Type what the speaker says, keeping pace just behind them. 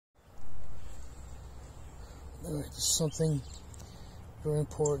Alright, this is something very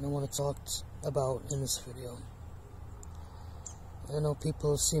important I want to talk about in this video. I know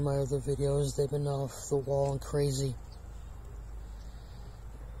people have seen my other videos, they've been off the wall and crazy.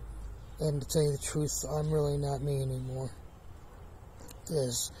 And to tell you the truth, I'm really not me anymore.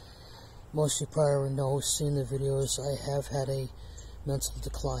 As most of you probably already know, seeing the videos, I have had a mental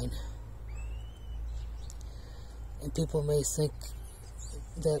decline. And people may think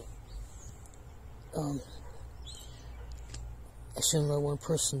that I shouldn't let one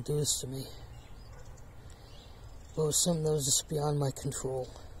person do this to me. But it was something that was just beyond my control.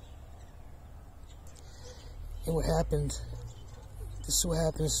 And what happened, this is what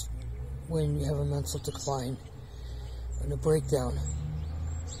happens when you have a mental decline and a breakdown.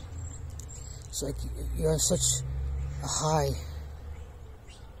 It's like you're on such a high,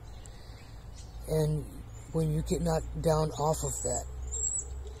 and when you get knocked down off of that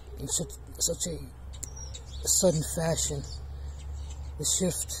in such a sudden fashion, the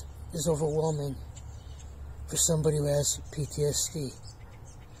shift is overwhelming for somebody who has PTSD,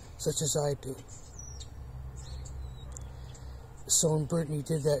 such as I do. So when Brittany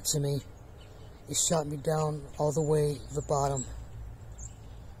did that to me, it shot me down all the way to the bottom.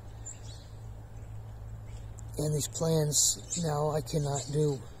 And these plans now I cannot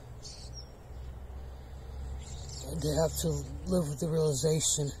do. And to have to live with the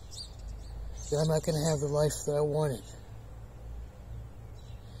realization that I'm not going to have the life that I wanted,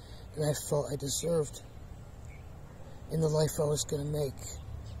 and I felt I deserved, in the life I was going to make.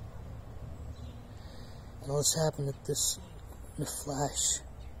 And all this happened at this, in a flash,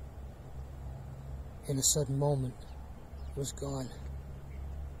 in a sudden moment. It was gone.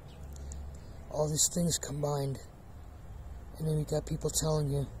 All these things combined, and then you got people telling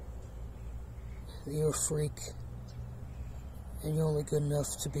you that you're a freak, and you're only good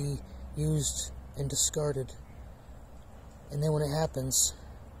enough to be used and discarded. And then when it happens,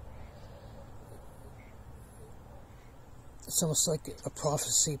 it's almost like a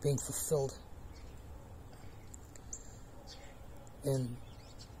prophecy being fulfilled. And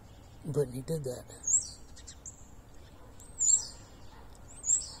Brittany did that.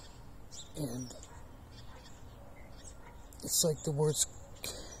 And it's like the words,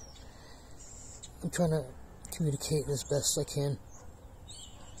 I'm trying to communicate as best I can.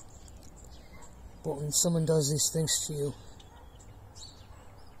 But when someone does these things to you,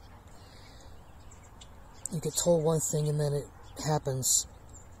 you get told one thing and then it happens.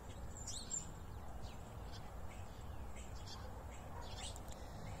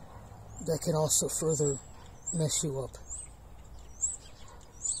 That can also further mess you up.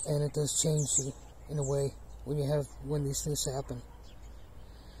 And it does change you in a way when these things happen.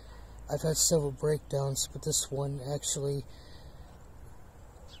 I've had several breakdowns, but this one actually,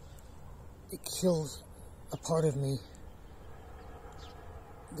 it killed a part of me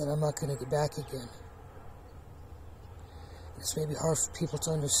that I'm not going to get back again. It's maybe hard for people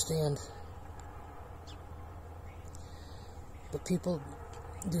to understand, but people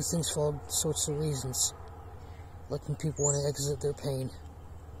do things for all sorts of reasons, like when people want to exit their pain.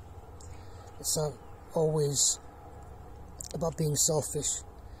 It's not always about being selfish.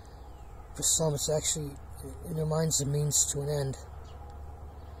 For some, it's actually, in their minds, a means to an end.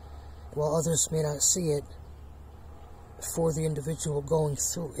 While others may not see it, for the individual going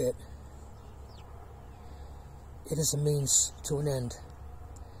through it, it is a means to an end.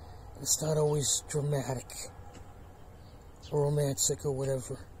 It's not always dramatic or romantic or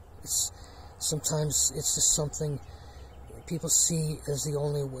whatever. Sometimes it's just something people see as the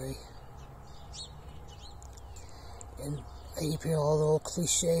only way. And I keep hearing all the old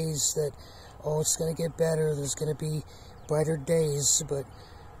cliches that, oh, it's going to get better, there's going to be brighter days, but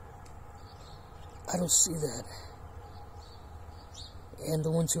I don't see that. And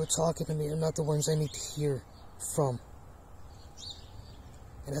the ones who are talking to me are not the ones I need to hear from.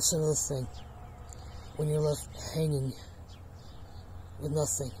 And that's another thing. When you're left hanging with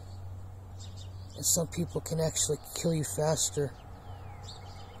nothing, and some people can actually kill you faster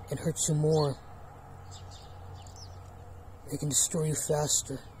and hurt you more. They can destroy you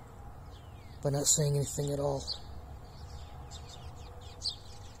faster by not saying anything at all.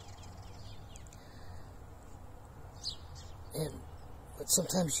 But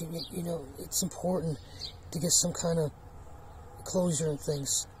sometimes you know it's important to get some kind of closure and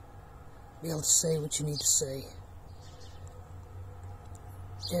things. Be able to say what you need to say.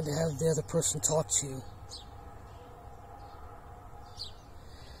 And to have the other person talk to you.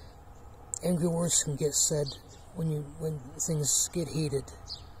 Angry words can get said when things get heated.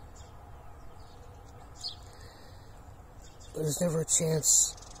 But there's never a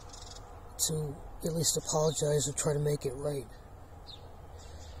chance to at least apologize or try to make it right.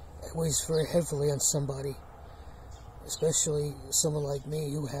 It weighs very heavily on somebody, especially someone like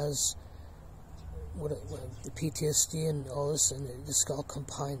me who has the PTSD and all this, and this all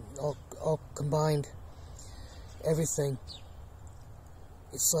combined, everything.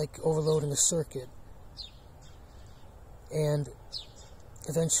 It's like overloading a circuit, and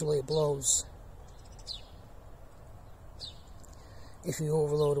eventually it blows. If you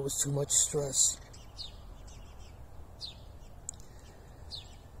overload it with too much stress.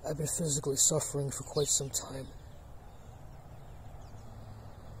 I've been physically suffering for quite some time.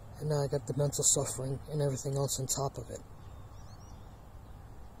 And now I got the mental suffering and everything else on top of it.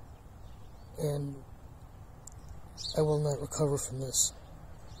 And I will not recover from this.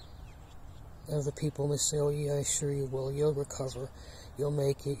 And other people may say, oh yeah, sure you will, you'll recover, you'll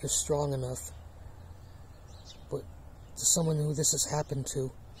make it, you're strong enough. But to someone who this has happened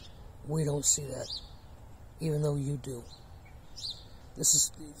to, we don't see that, even though you do.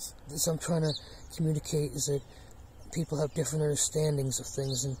 This I'm trying to communicate is that people have different understandings of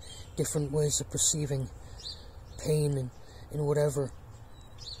things and different ways of perceiving pain and whatever.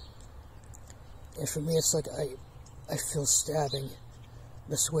 And for me, it's like I feel stabbing.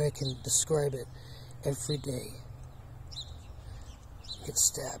 Best way I can describe it, every day. I get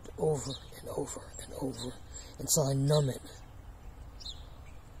stabbed over and over and over until I numb it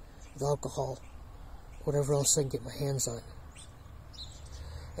with alcohol, whatever else I can get my hands on.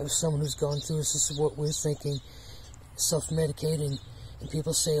 And as someone who's gone through this is what we're thinking, self-medicating, and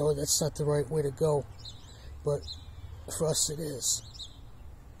people say, oh, that's not the right way to go. But for us it is.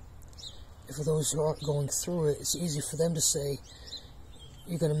 And for those who aren't going through it, it's easy for them to say,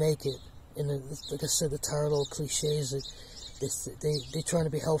 you're going to make it. And like I said, the tired old cliches, they're trying to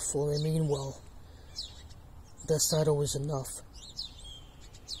be helpful and they mean well. That's not always enough.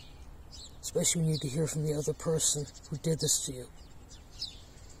 Especially when you need to hear from the other person who did this to you.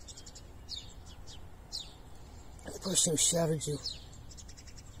 The person who shattered you.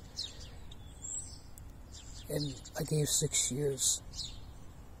 And I gave 6 years.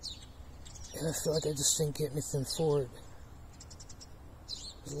 And I feel like I just didn't get anything for it.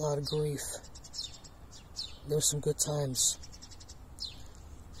 There's a lot of grief. There were some good times.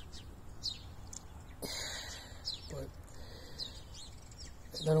 But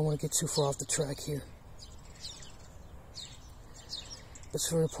I don't want to get too far off the track here. It's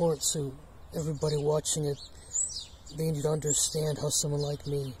very important to everybody watching it. They need to understand how someone like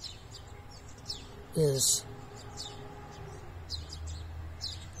me is.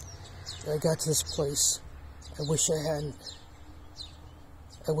 I got to this place. I wish I hadn't.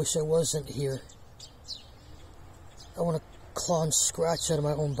 I wish I wasn't here. I want to claw and scratch out of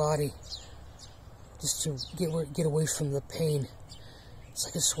my own body just to get away from the pain. It's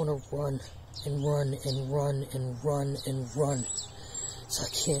like I just want to run and run and run and run and run. So I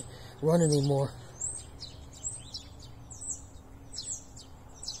can't run anymore.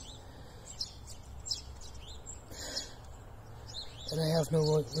 And I have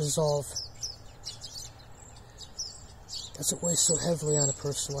no resolve. That's what weighs so heavily on a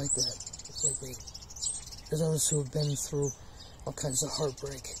person like that, like me. There's others who have been through all kinds of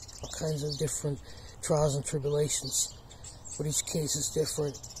heartbreak, all kinds of different trials and tribulations, but each case is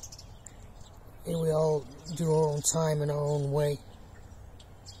different, and we all do our own time in our own way.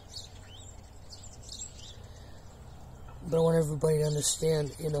 But I want everybody to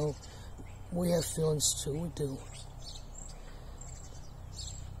understand, you know, we have feelings too, we do.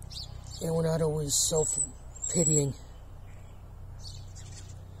 And we're not always self-pitying.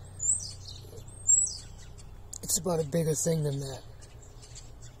 It's about a bigger thing than that.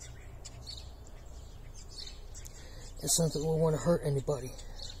 It's not that we want to hurt anybody.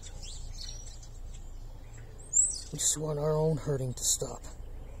 We just want our own hurting to stop.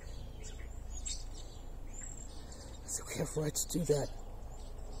 I think we have a right to do that.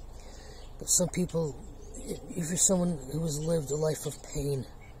 But some people, if you're someone who has lived a life of pain,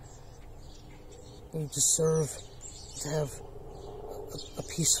 you deserve to have a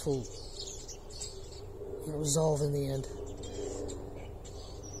peaceful resolve in the end.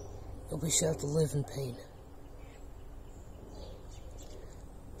 Nobody should have to live in pain.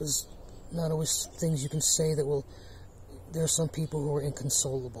 There's not always things you can say that will... There are some people who are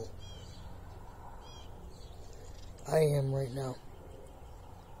inconsolable. I am right now.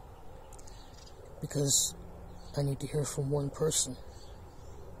 Because I need to hear from one person.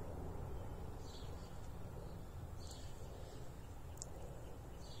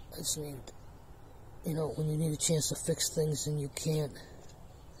 I just need, you know, when you need a chance to fix things and you can't.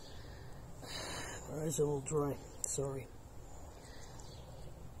 My eyes are a little dry, sorry.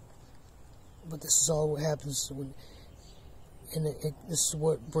 But this is all what happens when, and this is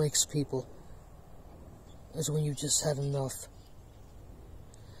what breaks people, is when you just had enough.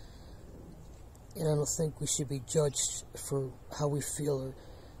 And I don't think we should be judged for how we feel or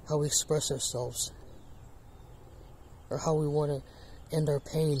how we express ourselves or how we want to end our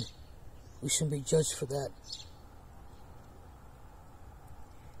pain. We shouldn't be judged for that.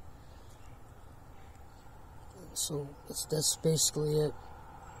 So that's basically it.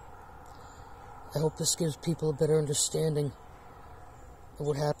 I hope this gives people a better understanding of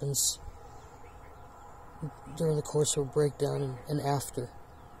what happens during the course of a breakdown and after.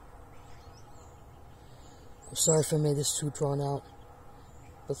 I'm sorry if I made this too drawn out,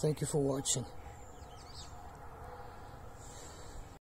 but thank you for watching.